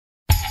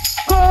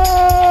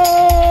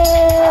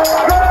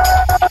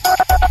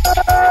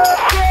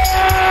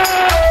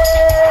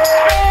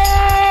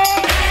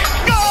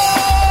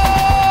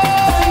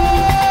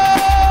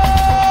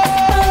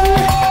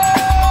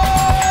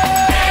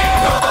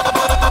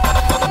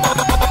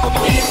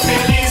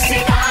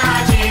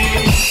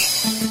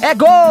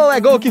É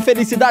gol, que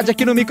felicidade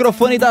aqui no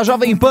microfone da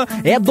Jovem Pan.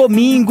 É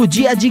domingo,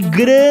 dia de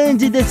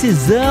grande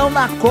decisão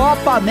na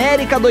Copa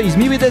América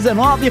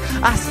 2019.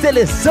 A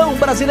seleção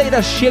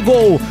brasileira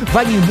chegou,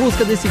 vai em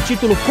busca desse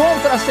título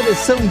contra a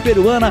seleção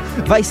peruana.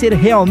 Vai ser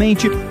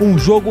realmente um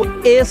jogo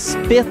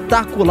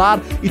espetacular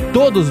e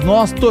todos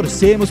nós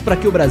torcemos para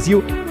que o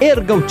Brasil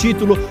erga o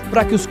título,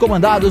 para que os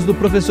comandados do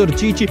professor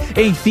Tite,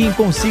 enfim,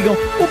 consigam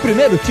o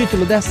primeiro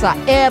título dessa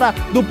era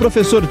do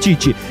professor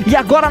Tite. E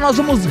agora nós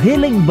vamos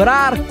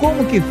relembrar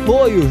como que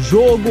foi o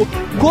jogo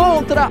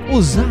contra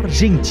os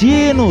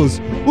argentinos,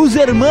 os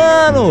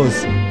hermanos.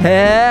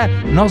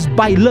 Nós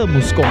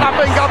bailamos com... Lá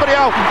vem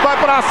Gabriel, vai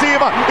pra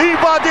cima,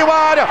 invadiu a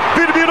área,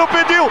 Firmino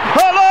pediu,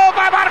 rolou,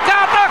 vai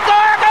marcar, tocou,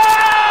 é gol!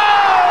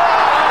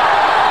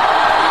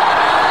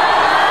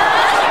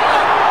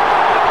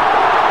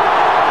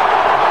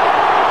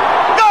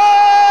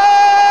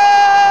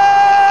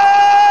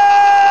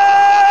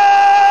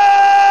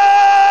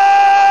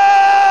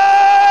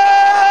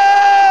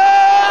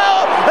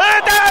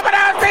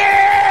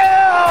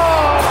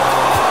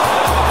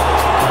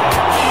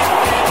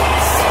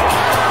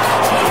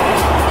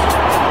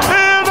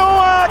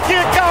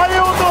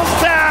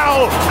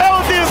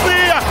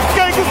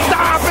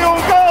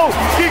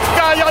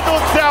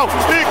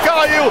 E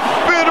caiu,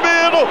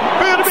 Firmino,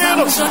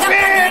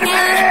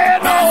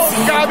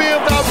 caminho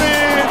da 20,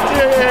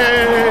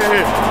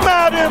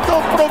 mérito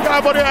pro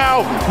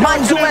Gabriel.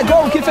 Mais um é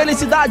gol, que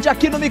felicidade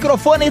aqui no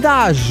microfone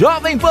da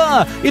Jovem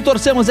Pan. E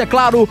torcemos, é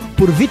claro,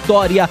 por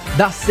vitória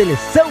da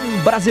seleção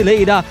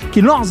brasileira,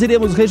 que nós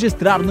iremos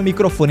registrar no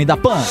microfone da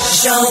Pan.